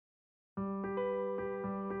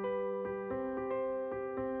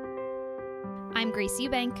I'm Grace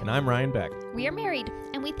Eubank. And I'm Ryan Beck. We are married,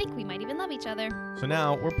 and we think we might even love each other. So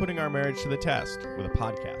now we're putting our marriage to the test with a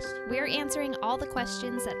podcast. We're answering all the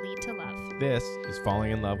questions that lead to love. This is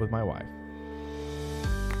Falling in Love with My Wife.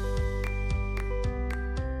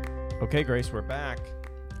 Okay, Grace, we're back.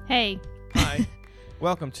 Hey. Hi.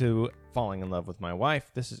 Welcome to Falling in Love with My Wife.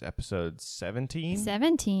 This is episode 17.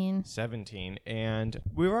 17. And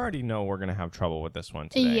we already know we're going to have trouble with this one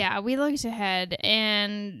today. Yeah, we looked ahead,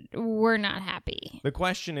 and we're not happy. The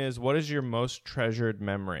question is, what is your most treasured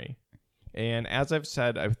memory? And as I've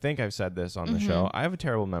said, I think I've said this on the show, I have a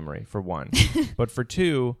terrible memory, for one. But for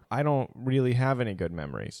two, I don't really have any good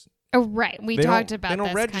memories. Oh, right. We talked about this. They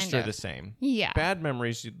don't register kind of the same. Yeah. Bad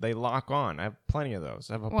memories, they lock on. I have plenty of those.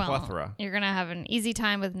 I have a plethora. You're going to have an easy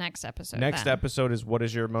time with next episode. Next episode is what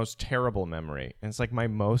is your most terrible memory? And it's like my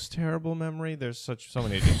most terrible memory. There's so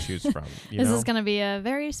many to choose from. This is going to be a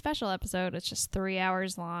very special episode. It's just 3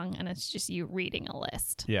 hours long, and it's just you reading a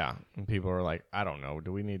list. Yeah. And people are like, I don't know.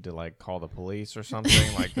 Do we need to like call the police or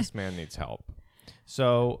something? Like this man needs help.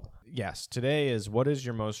 So yes, today is what is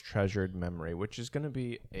your most treasured memory, which is going to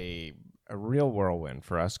be a real whirlwind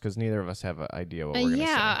for us because neither of us have an idea what we're going to say.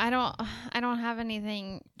 Yeah, I don't have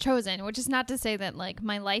anything chosen, which is not to say that like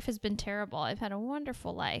my life has been terrible. I've had a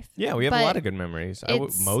wonderful life. Yeah, we have a lot of good memories.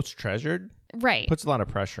 Most treasured, right? Puts a lot of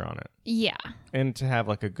pressure on it. Yeah, and to have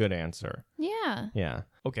like a good answer. Yeah.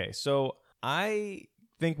 Okay, so I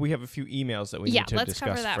think we have a few emails that we need to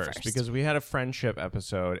discuss first because we had a friendship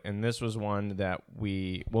episode, and this was one that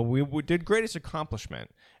we did greatest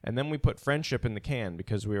accomplishment, and then we put friendship in the can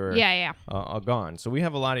because we were gone. So we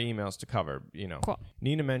have a lot of emails to cover. Cool.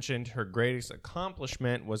 Nina mentioned her greatest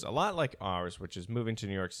accomplishment was a lot like ours, which is moving to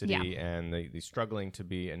New York City and the struggling to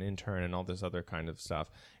be an intern and all this other kind of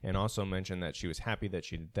stuff, and also mentioned that she was happy that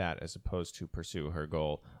she did that as opposed to pursue her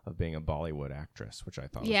goal of being a Bollywood actress, which I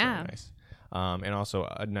thought was very nice. And also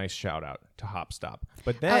a nice shout out to Hopstop.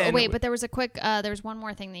 But then, but there was there was one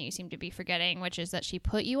more thing that you seem to be forgetting, which is that she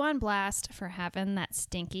put you on blast for having that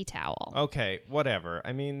stinky towel. Okay, whatever.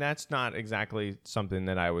 I mean, that's not exactly something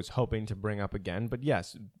that I was hoping to bring up again. But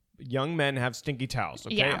yes, young men have stinky towels.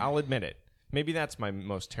 Okay, I'll admit it. Maybe that's my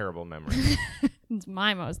most terrible memory. It's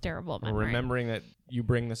my most terrible memory. Remembering that you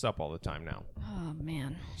bring this up all the time now. Oh,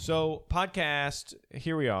 man. So, podcast,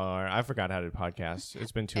 here we are. I forgot how to podcast.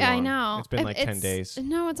 It's been too long. I know. It's been 10 days.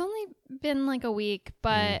 No, it's only been like a week,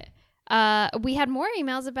 but we had more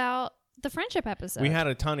emails about the friendship episode. We had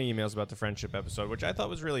a ton of emails about the friendship episode, which I thought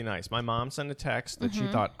was really nice. My mom sent a text that she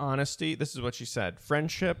thought honesty, this is what she said,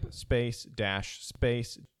 friendship space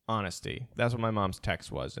honesty. That's what my mom's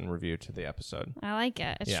text was in review to the episode. I like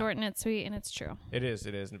it. It's short and it's sweet and it's true. It is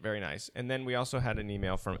very nice. And then we also had an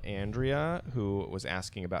email from Andrea who was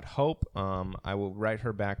asking about Hope. I will write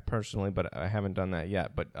her back personally, but I haven't done that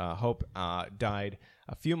yet. But Hope died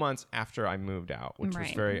a few months after I moved out, which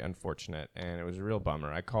was very unfortunate. And it was a real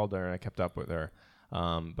bummer. I called her and I kept up with her.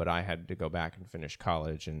 But I had to go back and finish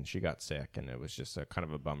college and she got sick. And it was just a kind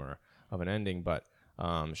of a bummer of an ending. But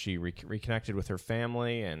she reconnected with her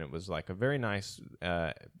family, and it was like a very nice,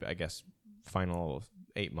 I guess, final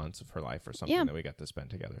 8 months of her life or something that we got to spend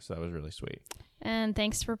together. So that was really sweet. And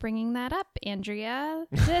thanks for bringing that up, Andrea.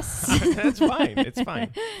 That's fine. It's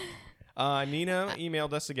fine. Nina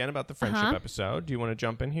emailed us again about the friendship episode. Do you want to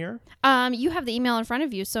jump in here? You have the email in front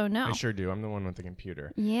of you, so no. I sure do. I'm the one with the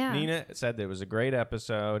computer. Yeah. Nina said that it was a great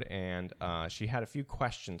episode, and she had a few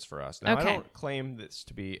questions for us. Now, I don't claim this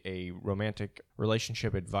to be a romantic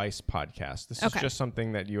relationship advice podcast. This is just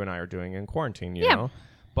something that you and I are doing in quarantine, you know?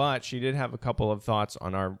 But she did have a couple of thoughts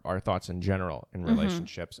on our thoughts in general in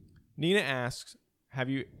relationships. Nina asks, have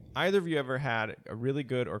either of you ever had a really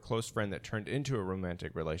good or close friend that turned into a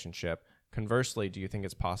romantic relationship? Conversely, do you think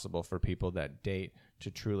it's possible for people that date to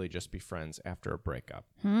truly just be friends after a breakup?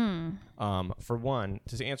 For one,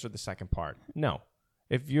 to answer the second part, no.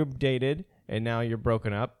 If you've dated and now you're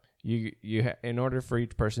broken up, in order for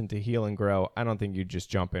each person to heal and grow, I don't think you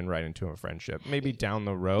just jump in right into a friendship. Maybe down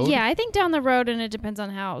the road. Yeah, I think down the road, and it depends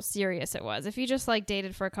on how serious it was. If you just like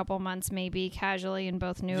dated for a couple months, maybe casually and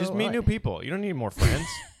both knew. Just meet new people. You don't need more friends.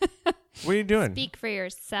 What are you doing? Speak for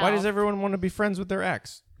yourself. Why does everyone want to be friends with their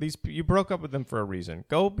ex? You broke up with them for a reason.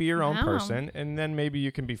 Go be your own person, and then maybe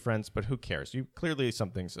you can be friends, but who cares? Clearly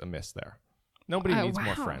something's amiss there. Nobody needs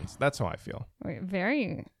more friends. That's how I feel.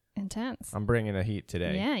 Very intense. I'm bringing the heat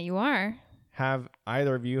today. Yeah, you are. Have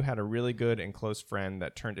either of you had a really good and close friend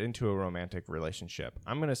that turned into a romantic relationship?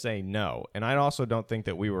 I'm going to say no. And I also don't think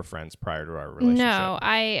that we were friends prior to our relationship. No,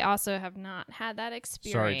 I also have not had that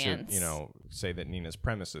experience. Sorry to, say that Nina's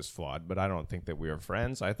premise is flawed, but I don't think that we were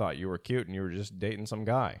friends. I thought you were cute and you were just dating some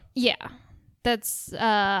guy. Yeah. That's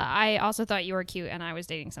I also thought you were cute and I was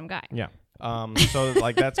dating some guy. Yeah. So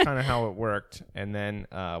like that's kind of how it worked, and then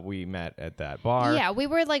we met at that bar. Yeah, we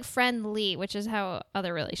were like friendly, which is how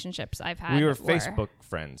other relationships I've had. We were Facebook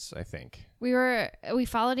friends, I think. We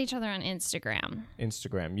followed each other on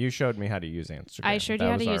Instagram. You showed me how to use Instagram. I showed you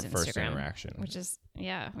how to use Instagram. That was our first interaction. Which is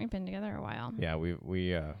we've been together a while. Yeah, we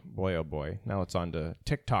boy oh boy. Now it's on to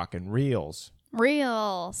TikTok and Reels.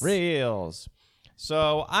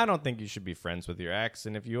 So I don't think you should be friends with your ex,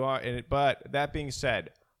 and if you are, but that being said,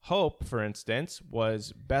 Hope, for instance,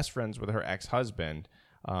 was best friends with her ex-husband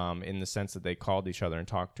in the sense that they called each other and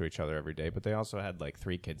talked to each other every day, but they also had like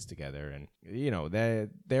 3 kids together, and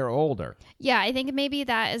they're older. Yeah, I think maybe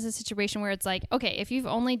that is a situation where it's like, okay, if you've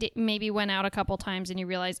only maybe went out a couple times and you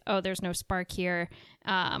realize, oh, there's no spark here,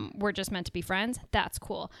 we're just meant to be friends, that's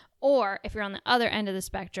cool. Or if you're on the other end of the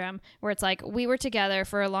spectrum where it's like we were together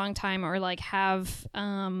for a long time, or like have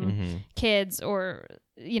kids, or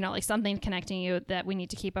like something connecting you that we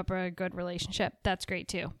need to keep up a good relationship, that's great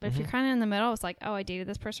too. But if you're kind of in the middle, it's like, oh, I dated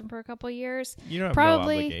this person for a couple of years, you don't have no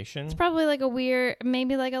obligation. It's probably like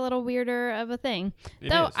maybe like a little weirder of a thing.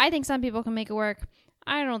 Though I think some people can make it work.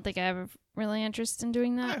 I don't think I have really interest in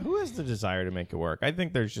doing that. Who has the desire to make it work? I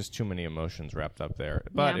think there's just too many emotions wrapped up there.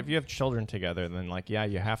 But if you have children together, then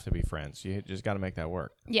you have to be friends. You just got to make that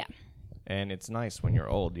work. Yeah. And it's nice when you're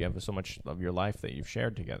old. You have so much of your life that you've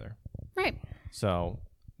shared together. Right. So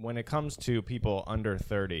when it comes to people under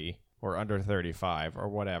 30 or under 35 or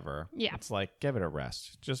whatever, it's like, give it a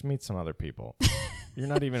rest. Just meet some other people. You're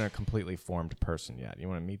not even a completely formed person yet. You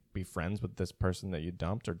want to be friends with this person that you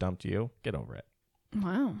dumped or dumped you? Get over it.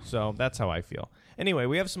 Wow. So that's how I feel. Anyway,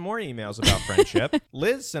 we have some more emails about friendship.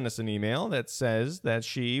 Liz sent us an email that says that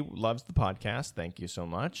she loves the podcast. Thank you so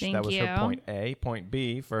much. That was her point A. Point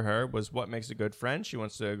B for her was what makes a good friend. She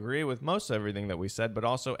wants to agree with most everything that we said, but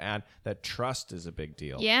also add that trust is a big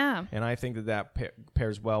deal. Yeah. And I think that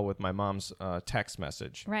pairs well with my mom's text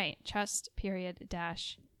message. Right. Trust, period,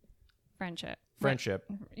 dash, friendship. Friendship,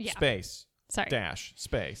 space, dash,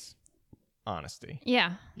 space. Honesty.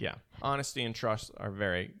 Yeah. Yeah. Honesty and trust are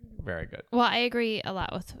very, very good. Well, I agree a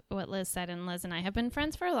lot with what Liz said, and Liz and I have been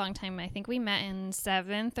friends for a long time. I think we met in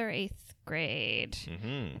 7th or 8th grade.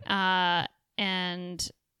 Mm-hmm.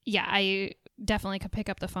 And yeah, I definitely could pick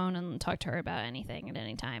up the phone and talk to her about anything at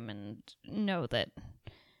any time and know that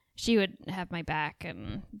she would have my back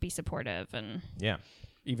and be supportive. And yeah.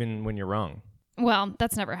 Even when you're wrong. Well,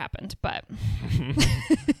 that's never happened, but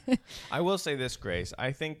I will say this, Grace.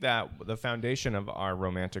 I think that the foundation of our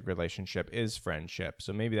romantic relationship is friendship.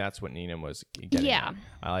 So maybe that's what Nina was getting at.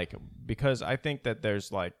 Because I think that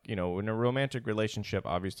there's like, in a romantic relationship,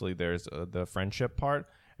 obviously there's the friendship part,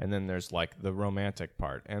 and then there's like the romantic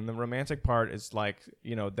part. And the romantic part is like,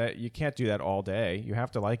 that you can't do that all day. You have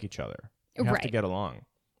to like each other. You have to get along.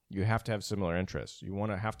 You have to have similar interests. You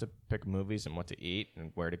have to pick movies and what to eat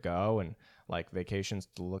and where to go and like vacations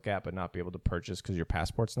to look at but not be able to purchase because your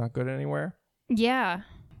passport's not good anywhere. Yeah.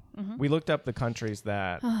 Mm-hmm. We looked up the countries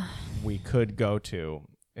that we could go to,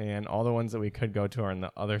 and all the ones that we could go to are on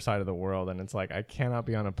the other side of the world, and it's like I cannot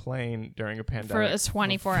be on a plane during a pandemic for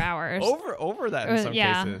 24 hours. Over that in some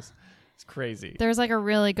cases. It's crazy. There was like a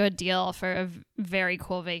really good deal for a very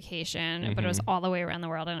cool vacation, but it was all the way around the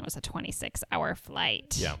world, and it was a 26-hour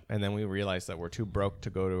flight. Yeah, and then we realized that we're too broke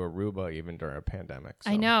to go to Aruba even during a pandemic.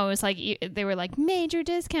 So. I know. It was like they were like major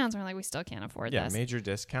discounts. We're like, we still can't afford this. Yeah, major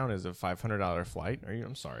discount is a $500 flight.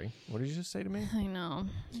 I'm sorry. What did you just say to me? I know.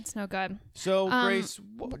 It's no good. So, Grace,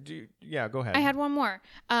 go ahead. I had one more.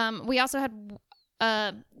 We also had...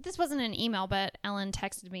 this wasn't an email, but Ellen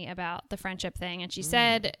texted me about the friendship thing, and she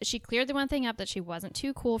said she cleared the one thing up, that she wasn't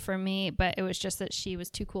too cool for me, but it was just that she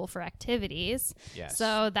was too cool for activities. Yes.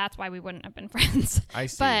 So that's why we wouldn't have been friends. I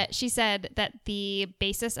see. But she said that the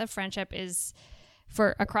basis of friendship is...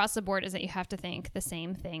 for across the board is that you have to think the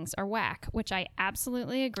same things are whack, which I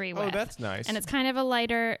absolutely agree with. Oh, that's nice. And it's kind of a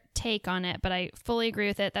lighter take on it, but I fully agree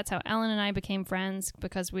with it. That's how Ellen and I became friends,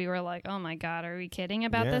 because we were like, oh my God, are we kidding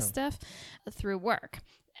about this stuff? Through work.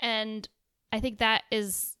 And I think that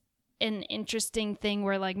is an interesting thing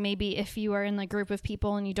where like maybe if you are in a group of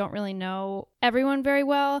people and you don't really know everyone very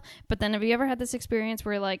well, but then have you ever had this experience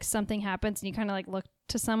where like something happens and you kind of like look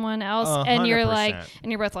to someone else 100%. And you're like,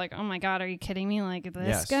 and you're both like, oh my God, are you kidding me? Like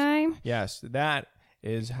this guy? Yes. That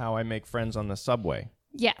is how I make friends on the subway.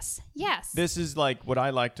 Yes. This is like what I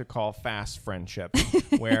like to call fast friendship,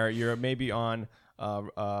 where you're maybe on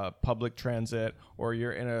public transit, or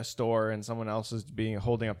you're in a store and someone else is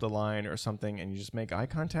holding up the line or something, and you just make eye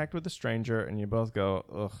contact with a stranger and you both go,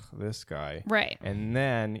 ugh, this guy. Right. And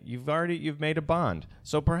then you've made a bond.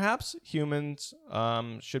 So perhaps humans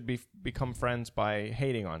should become friends by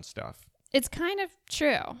hating on stuff. It's kind of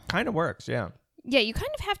true. Kind of works, yeah. Yeah, you kind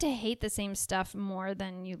of have to hate the same stuff more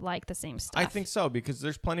than you like the same stuff. I think so, because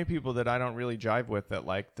there's plenty of people that I don't really jive with that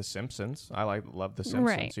like The Simpsons. I love The Simpsons,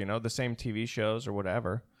 right. You know, the same TV shows or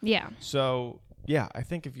whatever. Yeah. So, yeah, I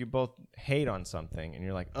think if you both hate on something and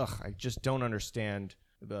you're like, ugh, I just don't understand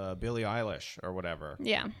the Billie Eilish or whatever.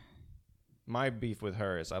 Yeah. My beef with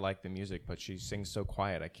her is I like the music, but she sings so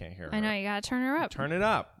quiet I can't hear her. I know, you gotta turn her up. Turn it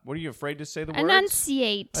up. What are you afraid to say the words?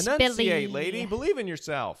 Enunciate, Billy. Lady. Believe in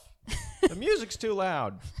yourself. The music's too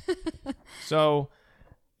loud. So,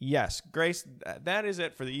 yes, Grace, that is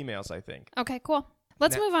it for the emails, I think. Okay, cool.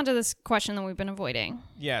 Let's move on to this question that we've been avoiding.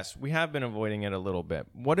 Yes, we have been avoiding it a little bit.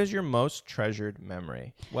 What is your most treasured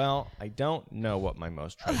memory? Well, I don't know what my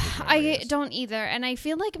most treasured memory is. I don't either, and I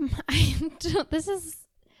feel like this is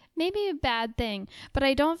maybe a bad thing, but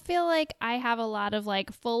I don't feel like I have a lot of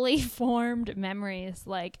like fully formed memories,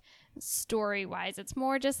 like story-wise. It's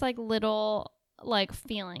more just like little like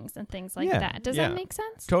feelings and things like that. Does that make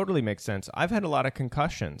sense? Totally makes sense. I've had a lot of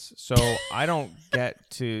concussions, so I don't get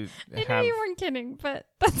to I know you weren't kidding, but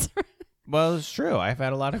that's right. Well, it's true. I've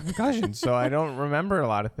had a lot of concussions, so I don't remember a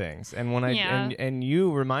lot of things. And when and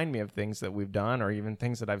you remind me of things that we've done, or even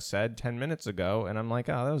things that I've said 10 minutes ago, and I'm like,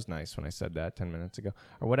 oh, that was nice when I said that 10 minutes ago,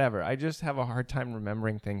 or whatever. I just have a hard time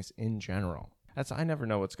remembering things in general. I never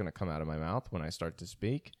know what's going to come out of my mouth when I start to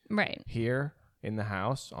speak. Right. Here, in the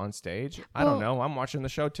house, on stage. I don't know. I'm watching the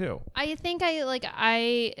show too. I think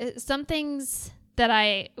some things that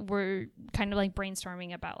I were kind of like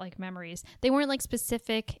brainstorming about like memories, they weren't like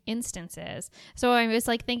specific instances. So I was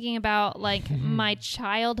like thinking about like my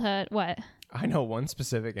childhood. What? I know one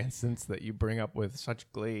specific instance that you bring up with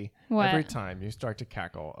such glee. What? Every time you start to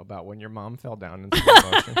cackle about when your mom fell down in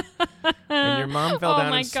slow motion. When your mom fell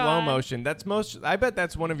down in slow motion. I bet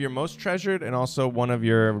that's one of your most treasured and also one of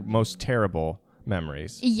your most terrible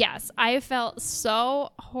memories. Yes, I felt so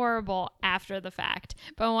horrible after the fact.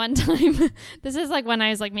 But one time, this is like when I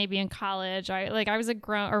was like maybe in college. I was a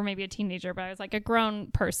grown, or maybe a teenager, but I was like a grown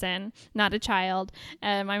person, not a child.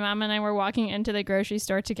 And my mom and I were walking into the grocery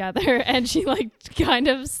store together, and she like kind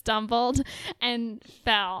of stumbled and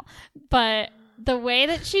fell. But the way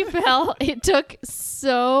that she fell, it took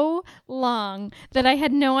so long that I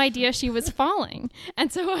had no idea she was falling.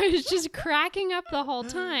 And so I was just cracking up the whole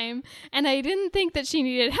time. And I didn't think that she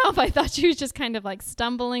needed help. I thought she was just kind of like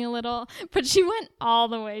stumbling a little, but she went all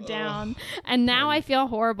the way down. And now I feel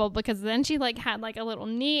horrible because then she like had like a little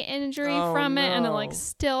knee injury from it, and it like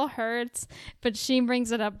still hurts. But she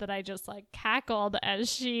brings it up that I just like cackled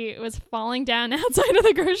as she was falling down outside of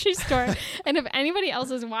the grocery store. And if anybody else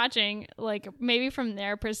is watching, like maybe from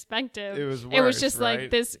their perspective, it was just right? Like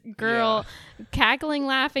this girl cackling,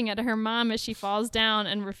 laughing at her mom as she falls down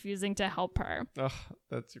and refusing to help her. Oh,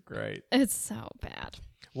 that's great. It's so bad.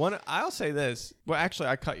 I'll say this. Well, actually,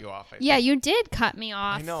 I cut you off. Yeah, you did cut me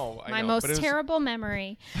off. I know. My most terrible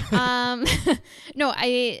memory. No,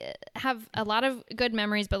 I have a lot of good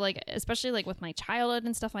memories, but like, especially like with my childhood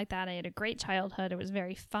and stuff like that, I had a great childhood. It was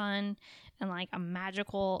very fun and like a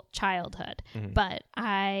magical childhood. Mm-hmm. But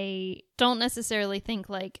I don't necessarily think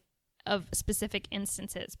like of specific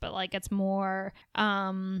instances, but like it's more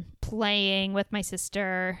playing with my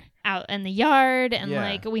sister out in the yard, and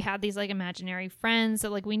like we had these like imaginary friends that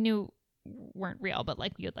like we knew weren't real, but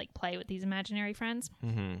like we would like play with these imaginary friends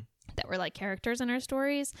that were like characters in our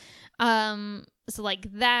stories. So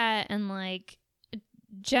like that, and like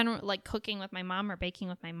general like cooking with my mom or baking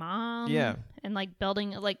with my mom, and like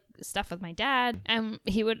building like stuff with my dad, and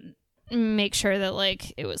he would make sure that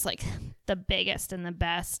like it was like the biggest and the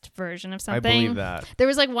best version of something. I believe that. There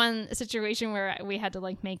was like one situation where we had to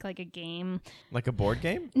like make like a game, like a board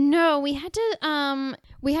game. No, we had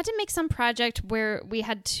to make some project where we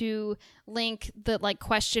had to link the like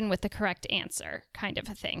question with the correct answer, kind of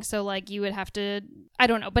a thing. So like you would have to, I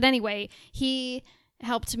don't know, but anyway, he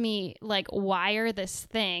helped me like wire this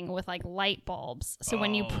thing with like light bulbs. So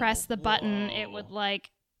when you press the button, it would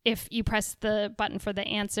like, if you press the button for the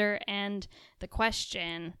answer and the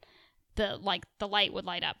question, the light would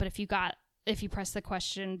light up. But if you press the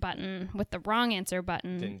question button with the wrong answer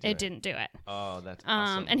button, it didn't do it. Oh, that's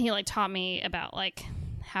awesome. And he like taught me about like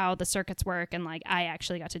how the circuits work, and like I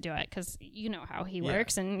actually got to do it because you know how he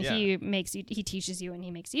works, and he teaches you and he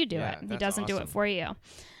makes you do it. He doesn't do it for you.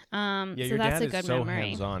 So your that's dad a good is so memory.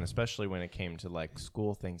 hands-on, especially when it came to like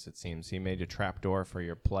school things. It seems he made a trap door for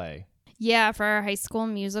your play. Yeah, for our High School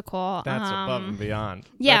Musical. That's above and beyond.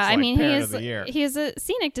 Yeah, That's like I mean, he's a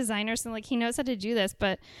scenic designer, so like he knows how to do this.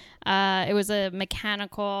 But it was a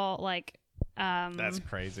mechanical like. That's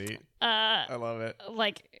crazy. I love it.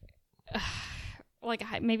 Like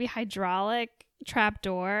maybe hydraulic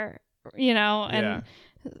trapdoor, and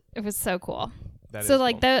it was so cool. So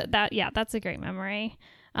like cool. That's a great memory.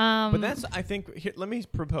 But that's, I think, here, let me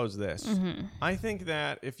propose this. Mm-hmm. I think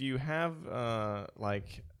that if you have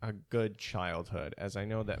like a good childhood, as I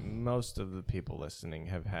know that most of the people listening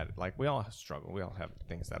have had, like we all struggle, we all have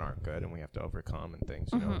things that aren't good and we have to overcome and things,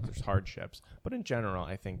 there's hardships. But in general,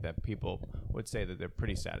 I think that people would say that they're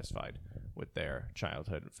pretty satisfied with their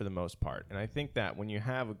childhood for the most part. And I think that when you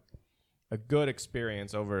have a good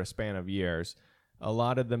experience over a span of years, a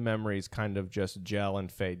lot of the memories kind of just gel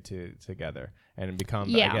and fade together and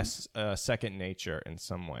become, I guess, second nature in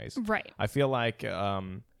some ways. Right. I feel like,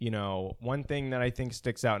 one thing that I think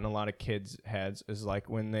sticks out in a lot of kids' heads is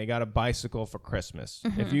like when they got a bicycle for Christmas.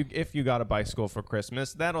 Mm-hmm. If you got a bicycle for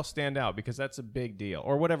Christmas, that'll stand out because that's a big deal.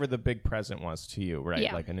 Or whatever the big present was to you, right?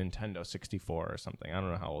 Yeah. Like a Nintendo 64 or something. I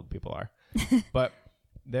don't know how old people are. But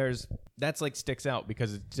that's like sticks out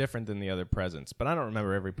because it's different than the other presents. But I don't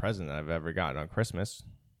remember every present that I've ever gotten on Christmas.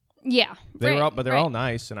 Yeah. They're all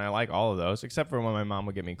nice and I like all of those, except for when my mom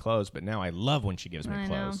would get me clothes, but now I love when she gives me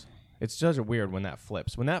clothes. It's just weird when that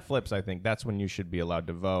flips. When that flips, I think that's when you should be allowed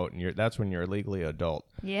to vote and that's when you're legally adult.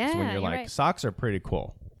 Yeah. So when you're like, right. Socks are pretty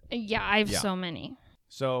cool. Yeah, I have so many.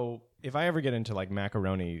 So if I ever get into like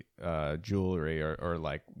macaroni jewelry or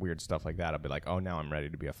like weird stuff like that, I'll be like, oh, now I'm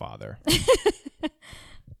ready to be a father.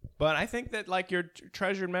 But I think that like your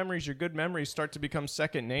treasured memories, your good memories start to become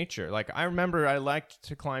second nature. Like I remember I liked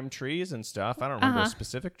to climb trees and stuff. I don't remember a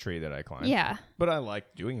specific tree that I climbed. Yeah. But I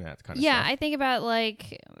liked doing that kind of stuff. Yeah, I think about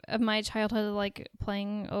like my childhood, like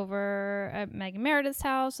playing over at Meg and Meredith's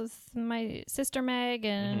house with my sister Meg.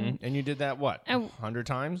 And you did that, what, 100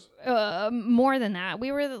 times? More than that.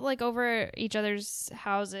 We were like over each other's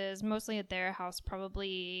houses, mostly at their house,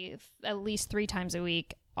 probably at least 3 times a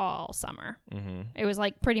week. All summer. Mm-hmm. It was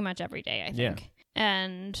like pretty much every day, I think. Yeah.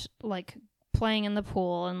 And like playing in the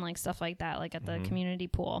pool and like stuff like that, like at the community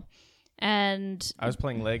pool. And I was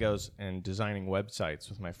playing Legos and designing websites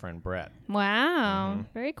with my friend Brett. Wow. Mm-hmm.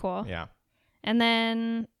 Very cool. Yeah. And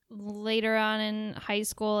then later on in high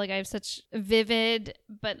school, like I have such vivid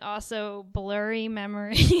but also blurry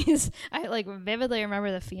memories. I like vividly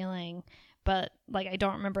remember the feeling, but like I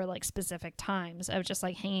don't remember like specific times. I was just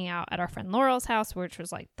like hanging out at our friend Laurel's house, which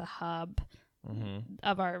was like the hub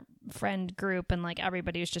of our friend group, and like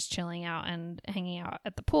everybody was just chilling out and hanging out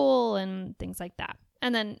at the pool and things like that.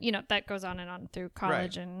 And then that goes on and on through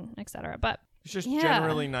college and etc. But it's just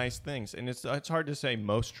generally nice things, and it's hard to say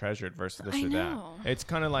most treasured versus this or that. It's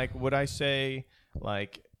kind of like, would I say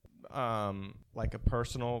like a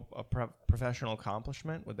personal, professional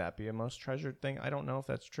accomplishment? Would that be a most treasured thing? I don't know if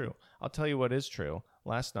that's true. I'll tell you what is true.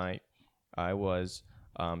 Last night, I was.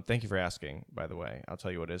 Thank you for asking. By the way, I'll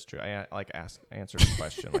tell you what is true. I answered the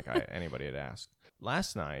question like anybody had asked.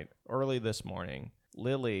 Last night, early this morning,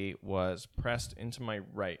 Lily was pressed into my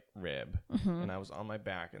right rib, and I was on my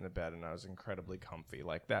back in the bed, and I was incredibly comfy.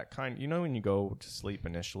 Like that kind, when you go to sleep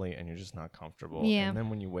initially and you're just not comfortable, and then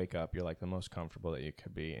when you wake up, you're like the most comfortable that you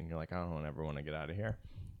could be, and you're like, I don't ever want to get out of here.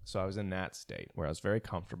 So I was in that state where I was very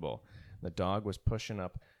comfortable. The dog was pushing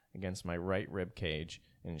up against my right rib cage,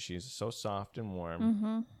 and she's so soft and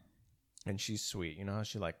warm. And she's sweet. You know how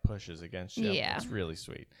she like pushes against you? Yeah. It's really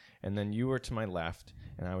sweet. And then you were to my left,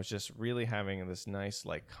 and I was just really having this nice,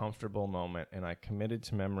 like, comfortable moment, and I committed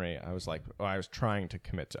to memory. I was like, I was trying to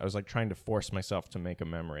commit to, I was like trying to force myself to make a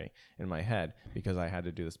memory in my head because I had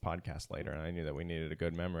to do this podcast later, and I knew that we needed a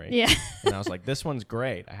good memory. Yeah. And I was like, this one's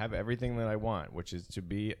great. I have everything that I want, which is to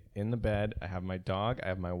be in the bed. I have my dog. I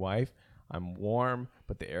have my wife. I'm warm,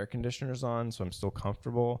 but the air conditioner's on, so I'm still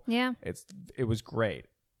comfortable. Yeah. It was great.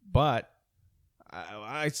 But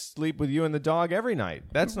I sleep with you and the dog every night.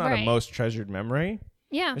 That's not a most treasured memory.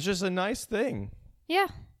 Yeah. It's just a nice thing. Yeah.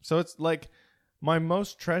 So it's like my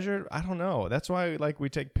most treasured, I don't know. That's why like we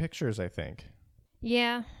take pictures, I think.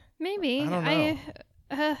 Yeah, maybe. I don't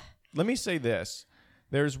know. Let me say this.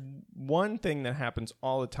 There's one thing that happens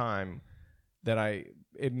all the time that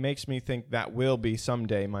it makes me think that will be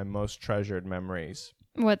someday my most treasured memories.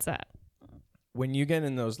 What's that? When you get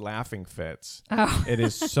in those laughing fits, it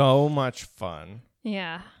is so much fun.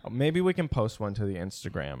 Yeah. Maybe we can post one to the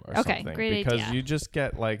Instagram or something. Great because idea. You just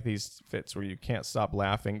get like these fits where you can't stop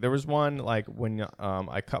laughing. There was one like when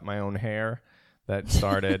I cut my own hair. that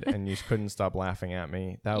started and you couldn't stop laughing at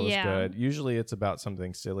me. That was good. Usually it's about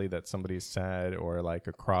something silly that somebody said or like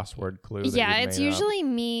a crossword clue. It's usually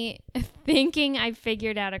me thinking I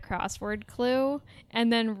figured out a crossword clue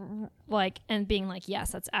and then and being like,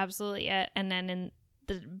 yes, that's absolutely it. And then in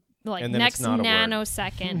the next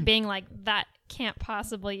nanosecond being like, that can't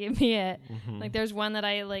possibly be it. Like there's one that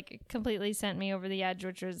I like completely sent me over the edge,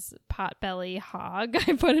 which was potbelly hog.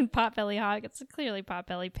 I put in potbelly hog. It's clearly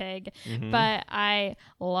potbelly pig, but I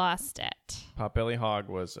lost it. Potbelly hog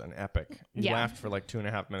was an epic. You laughed for like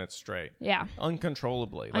 2.5 minutes straight. Yeah.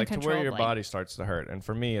 Uncontrollably. Like to where your body starts to hurt. And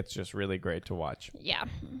for me, it's just really great to watch. Yeah.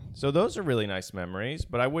 So those are really nice memories,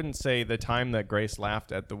 but I wouldn't say the time that Grace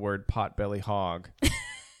laughed at the word potbelly hog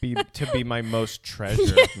to be my most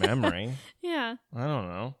treasured memory. Yeah. I don't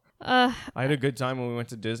know. I had a good time when we went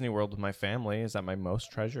to Disney World with my family. Is that my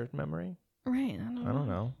most treasured memory? Right. I don't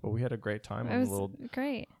know. But we had a great time. It was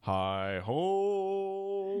great. Hi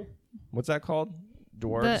ho. What's that called?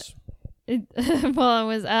 Dwarves? It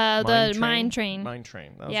was the mine train. Mine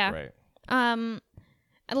train. That was great.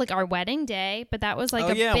 Like our wedding day, but that was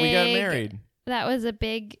like we got married. That was a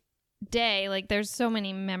big day. Like there's so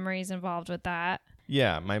many memories involved with that.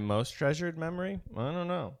 Yeah, my most treasured memory? I don't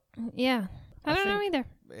know. Yeah. I don't know either.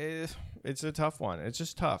 It's a tough one. It's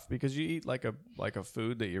just tough because you eat like a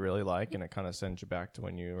food that you really like and it kind of sends you back to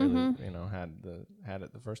when you really, had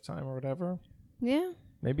it the first time or whatever. Yeah.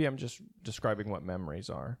 Maybe I'm just describing what memories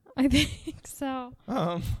are. I think so.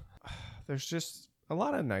 There's just a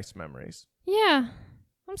lot of nice memories. Yeah.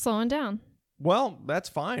 I'm slowing down. Well, that's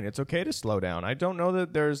fine. It's okay to slow down. I don't know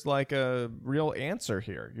that there's like a real answer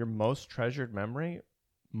here. Your most treasured memory?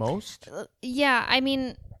 Most? Yeah, I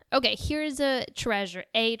mean, okay, here's a treasured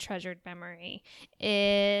memory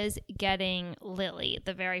is getting Lily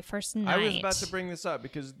the very first night. I was about to bring this up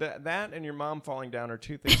because that and your mom falling down are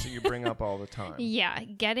two things that you bring up all the time. Yeah,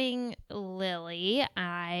 getting Lily,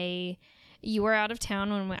 you were out of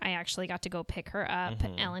town when I actually got to go pick her up.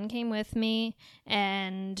 Ellen came with me,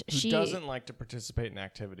 and she doesn't like to participate in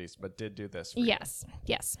activities, but did do this for you.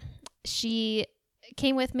 Yes. She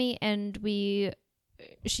came with me, and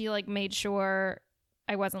she like made sure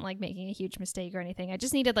I wasn't like making a huge mistake or anything. I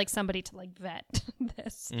just needed like somebody to like vet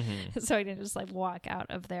this, so I didn't just like walk out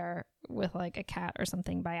of there with like a cat or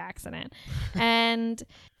something by accident. And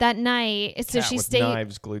that night, so she stayed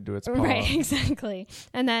knives glued to its paw. Right, exactly.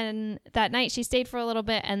 And then that night she stayed for a little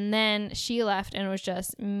bit, and then she left, and it was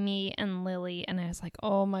just me and Lily. And I was like,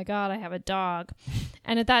 oh my god, I have a dog.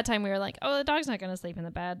 And at that time we were like, oh, the dog's not going to sleep in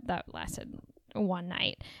the bed. That lasted one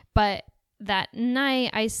night, but that night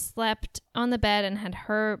I slept on the bed and had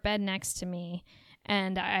her bed next to me,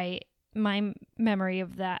 and my memory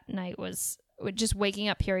of that night was just waking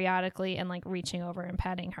up periodically and like reaching over and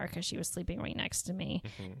patting her because she was sleeping right next to me,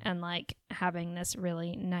 and like having this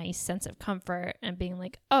really nice sense of comfort and being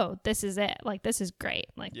like, oh, this is it, like this is great,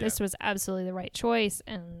 like this was absolutely the right choice,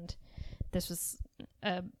 and this was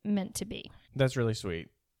meant to be. That's really sweet.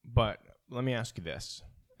 But let me ask you this.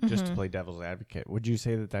 Just to play devil's advocate, would you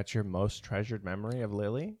say that that's your most treasured memory of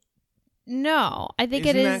Lily? No, I think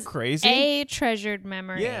Isn't it is that crazy? A treasured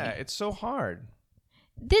memory. Yeah, it's so hard.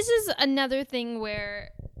 This is another thing where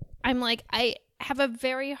I'm like, I have a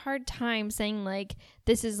very hard time saying like,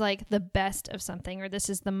 this is like the best of something or this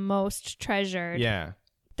is the most treasured. Yeah.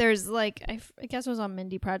 There's like, I guess it was on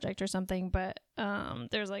Mindy Project or something, but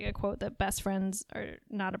there's like a quote that best friends are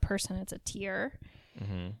not a person, it's a tier.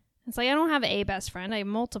 It's like, I don't have a best friend. I have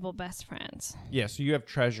multiple best friends. Yeah, so you have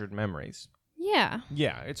treasured memories. Yeah.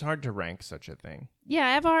 Yeah, it's hard to rank such a thing. Yeah,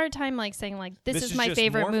 I have a hard time like saying like, this is my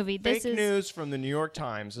favorite movie. This is news from the New York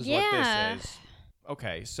Times is what this is.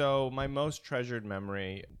 Okay, so my most treasured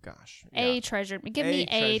memory, gosh. Give me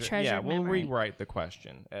a treasured memory. We'll rewrite the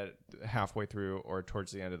question at halfway through or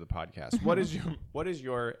towards the end of the podcast. What is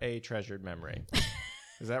your a treasured memory?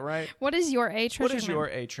 Is that right? What is your a treasured memory? What is your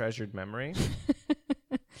a treasured memory?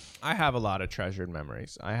 I have a lot of treasured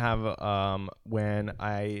memories. I have when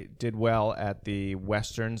I did well at the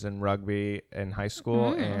Westerns and rugby in high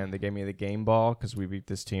school, and they gave me the game ball because we beat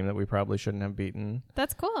this team that we probably shouldn't have beaten.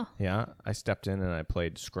 That's cool. Yeah, I stepped in and I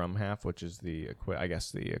played scrum half, which is the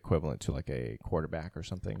equivalent to like a quarterback or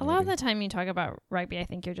something. A lot of the time you talk about rugby, I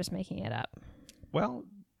think you're just making it up. Well,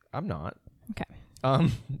 I'm not. Okay.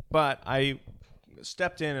 But I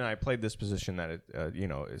stepped in and I played this position that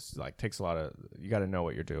is like takes a lot of, you got to know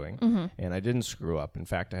what you're doing, and I didn't screw up. In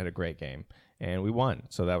fact, I had a great game and we won,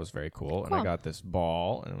 so that was very cool. And I got this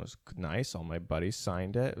ball and it was nice. All my buddies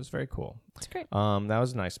signed it. It was very cool. That's great. That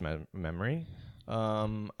was a nice memory.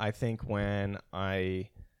 I think when I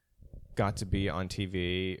got to be on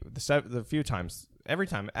TV, the few times every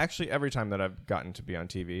time that I've gotten to be on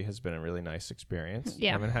TV has been a really nice experience.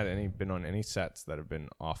 Yeah. I haven't been on any sets that have been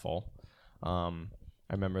awful.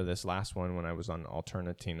 I remember this last one when I was on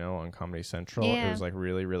Alternatino on Comedy Central. Yeah. It was like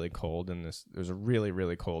really, really cold, and it was a really,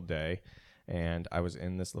 really cold day. And I was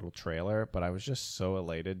in this little trailer, but I was just so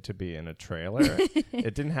elated to be in a trailer.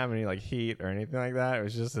 It didn't have any like heat or anything like that. It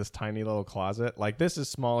was just this tiny little closet. Like this is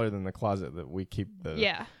smaller than the closet that we keep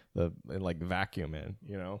the like vacuum in,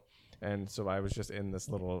 you know? And so I was just in this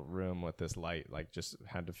little room with this light, like just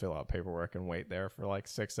had to fill out paperwork and wait there for like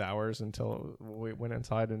 6 hours until we went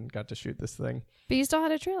inside and got to shoot this thing. But you still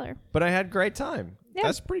had a trailer. But I had a great time. Yeah.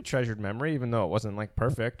 That's a pretty treasured memory, even though it wasn't like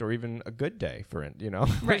perfect or even a good day for it, you know?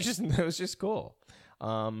 Right. It was just cool.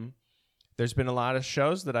 There's been a lot of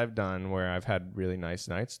shows that I've done where I've had really nice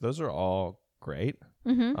nights. Those are all great.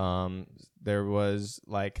 Mm-hmm. There was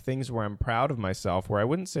like things where I'm proud of myself, where I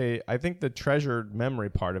wouldn't say, I think the treasured memory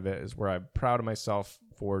part of it is where I'm proud of myself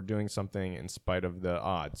for doing something in spite of the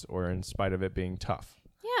odds or in spite of it being tough.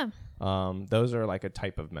 Yeah. Those are like a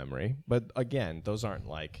type of memory, but again, those aren't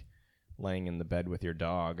like laying in the bed with your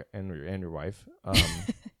dog and your wife.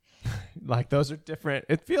 Like those are different.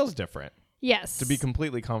 It feels different. Yes. To be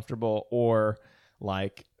completely comfortable, or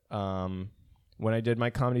like, when I did my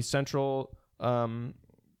Comedy Central,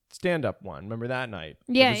 stand-up one. Remember that night?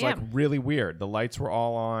 Yeah, it was like really weird. The lights were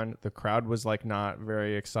all on. The crowd was like not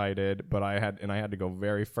very excited, but I had to go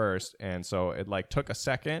very first, and so it like took a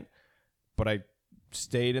second, but I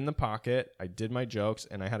stayed in the pocket. I did my jokes,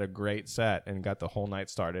 and I had a great set and got the whole night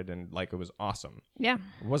started, and like it was awesome. Yeah.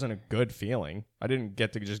 It wasn't a good feeling. I didn't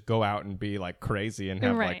get to just go out and be like crazy and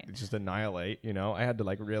have like just annihilate, you know? I had to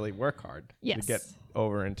like really work hard to get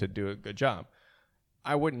over and to do a good job.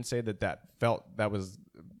 I wouldn't say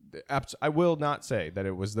I will not say that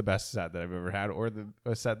it was the best set that I've ever had, or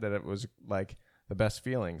a set that it was like the best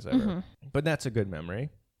feelings ever. Mm-hmm. But that's a good memory,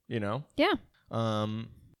 you know? Yeah.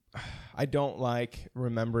 I don't like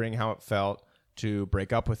remembering how it felt to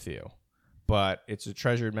break up with you, but it's a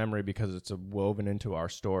treasured memory because it's woven into our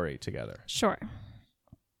story together. Sure.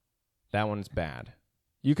 That one's bad.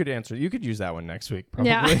 You could use that one next week,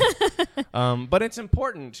 probably. Yeah. But it's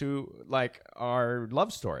important to like our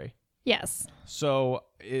love story. Yes. So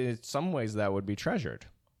in some ways that would be treasured.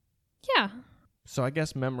 Yeah. So I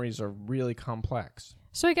guess memories are really complex.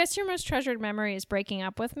 So I guess your most treasured memory is breaking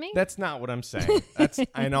up with me? That's not what I'm saying.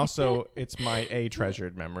 And also it's my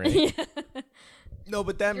treasured memory. Yeah. No,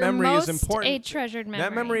 but that memory is important. A treasured memory.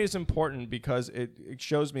 That memory is important because it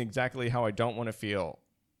shows me exactly how I don't want to feel.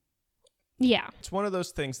 Yeah. It's one of those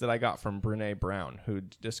things that I got from Brené Brown, who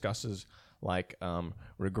discusses like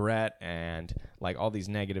regret and like all these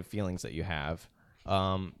negative feelings that you have,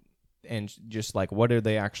 and just like what are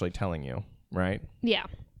they actually telling you, right? Yeah.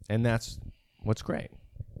 And that's what's great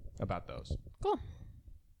about those. Cool.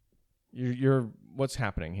 You're what's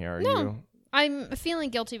happening here? I'm feeling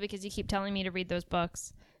guilty because you keep telling me to read those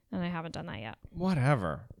books, and I haven't done that yet.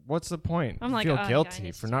 Whatever. What's the point? I'm like, feel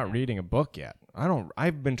guilty for not reading a book yet.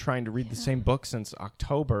 I've been trying to read the same book since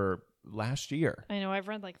October last year. I know. I've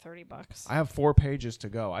read like 30 books. I have 4 pages to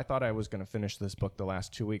go. I thought I was going to finish this book the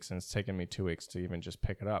last 2 weeks, and it's taken me 2 weeks to even just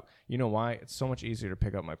pick it up. You know why? It's so much easier to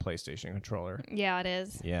pick up my PlayStation controller. Yeah, it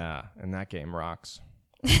is. Yeah, and that game rocks.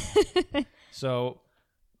 So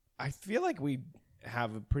I feel like we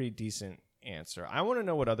have a pretty decent answer. I want to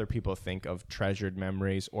know what other people think of treasured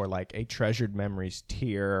memories, or like a treasured memories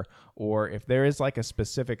tier, or if there is like a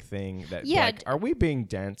specific thing that like, are we being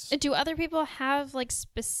dense? Do other people have like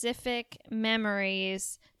specific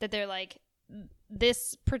memories that they're like,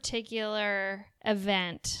 this particular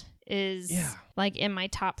event is like in my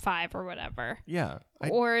top 5 or whatever? Yeah.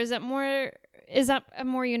 Or is that a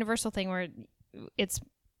more universal thing where it's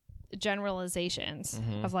generalizations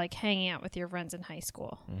of like hanging out with your friends in high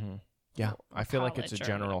school? Mm-hmm. Yeah, I feel like it's a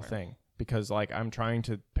general thing because like I'm trying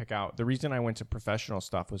to pick out, the reason I went to professional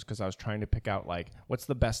stuff was because I was trying to pick out like what's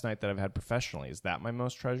the best night that I've had professionally? Is that my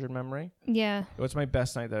most treasured memory? Yeah. What's my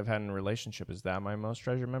best night that I've had in a relationship? Is that my most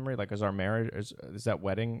treasured memory? Like is our marriage, is that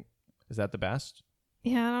wedding, is that the best?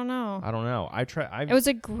 Yeah, I don't know. It was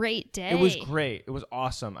a great day. It was great. It was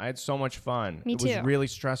awesome. I had so much fun. Me too. It was really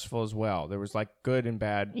stressful as well. There was like good and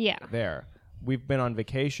bad there. We've been on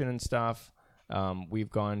vacation and stuff. We've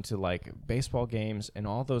gone to like baseball games, and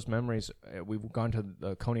all those memories. We've gone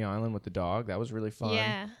to Coney Island with the dog. That was really fun.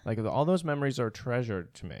 Yeah. Like all those memories are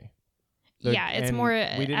treasured to me. It's more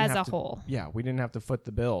as a whole. Yeah, we didn't have to foot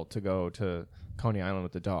the bill to go to Coney Island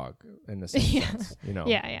with the dog in the same sense, you know.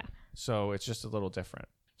 Yeah. So it's just a little different.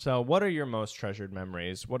 So what are your most treasured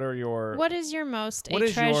memories? What is your most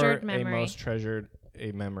treasured memory? A most treasured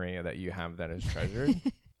memory that you have that is treasured?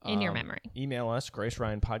 in your memory. Email us,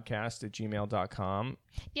 graceryanpodcast@gmail.com.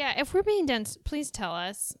 Yeah, if we're being dense, please tell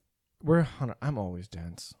us. I'm always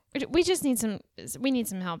dense. We just need some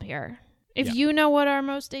help here. If you know what our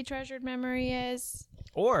most treasured memory is.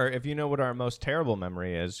 Or if you know what our most terrible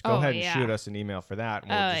memory is, go ahead and shoot us an email for that.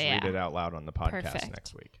 And we'll just read it out loud on the podcast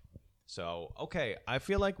next week. So, okay, I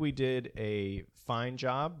feel like we did a fine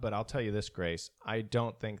job, but I'll tell you this, Grace. I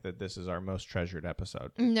don't think that this is our most treasured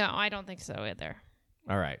episode. No, I don't think so either.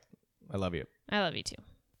 All right. I love you. I love you too.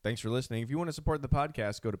 Thanks for listening. If you want to support the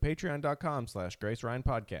podcast, go to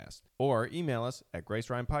patreon.com/GraceRyanPodcast or email us at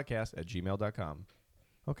graceryanpodcast@gmail.com.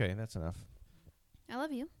 Okay, that's enough. I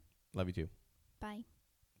love you. Love you too. Bye.